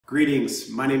Greetings,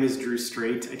 my name is Drew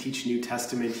Strait. I teach New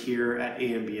Testament here at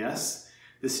AMBS.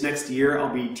 This next year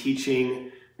I'll be teaching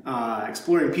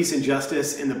Exploring Peace and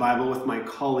Justice in the Bible with my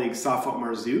colleague Safwat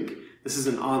Marzouk. This is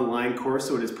an online course,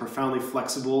 so it is profoundly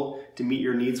flexible to meet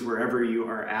your needs wherever you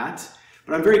are at.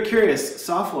 But I'm very curious,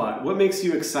 Safwat, what makes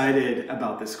you excited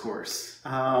about this course?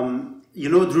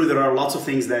 Drew, there are lots of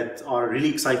things that are really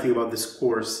exciting about this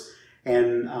course.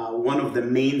 And one of the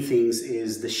main things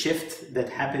is the shift that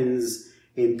happens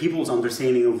in people's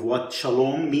understanding of what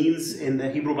shalom means in the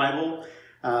Hebrew Bible.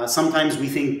 Sometimes we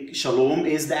think shalom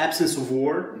is the absence of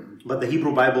war, but the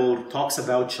Hebrew Bible talks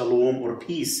about shalom or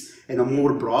peace in a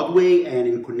more broad way and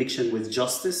in connection with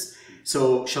justice.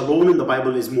 So shalom in the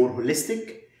Bible is more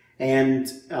holistic and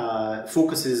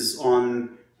focuses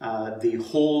on the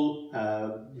whole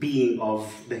being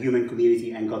of the human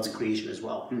community and God's creation as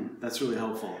well. That's really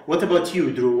helpful. What about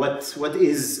you, Drew? What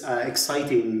is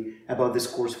exciting about this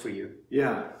course for you?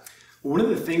 Yeah. One of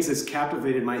the things that's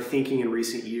captivated my thinking in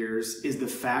recent years is the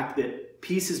fact that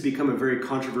peace has become a very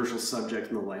controversial subject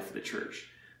in the life of the church.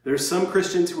 There are some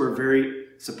Christians who are very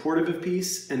supportive of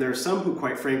peace, and there are some who,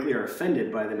 quite frankly, are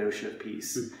offended by the notion of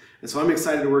peace. And so I'm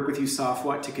excited to work with you,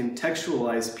 Safwat, to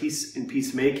contextualize peace and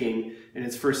peacemaking in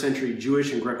its first century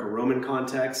Jewish and Greco-Roman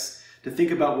contexts, to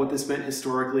think about what this meant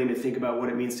historically, and to think about what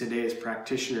it means today as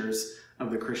practitioners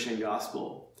of the Christian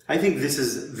gospel. I think this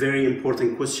is a very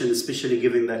important question, especially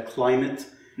given the climate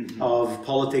of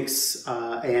politics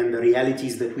and the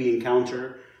realities that we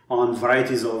encounter on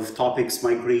varieties of topics,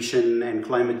 migration and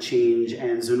climate change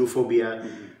and xenophobia.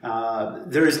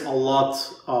 There is a lot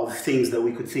of things that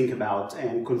we could think about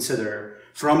and consider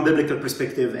from biblical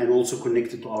perspective and also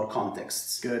connected to our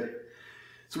contexts. Good.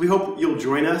 So we hope you'll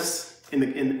join us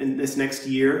in this next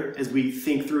year as we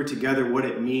think through together what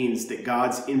it means that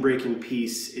God's inbreaking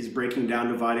peace is breaking down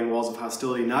dividing walls of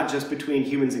hostility, not just between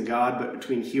humans and God, but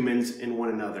between humans and one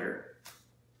another.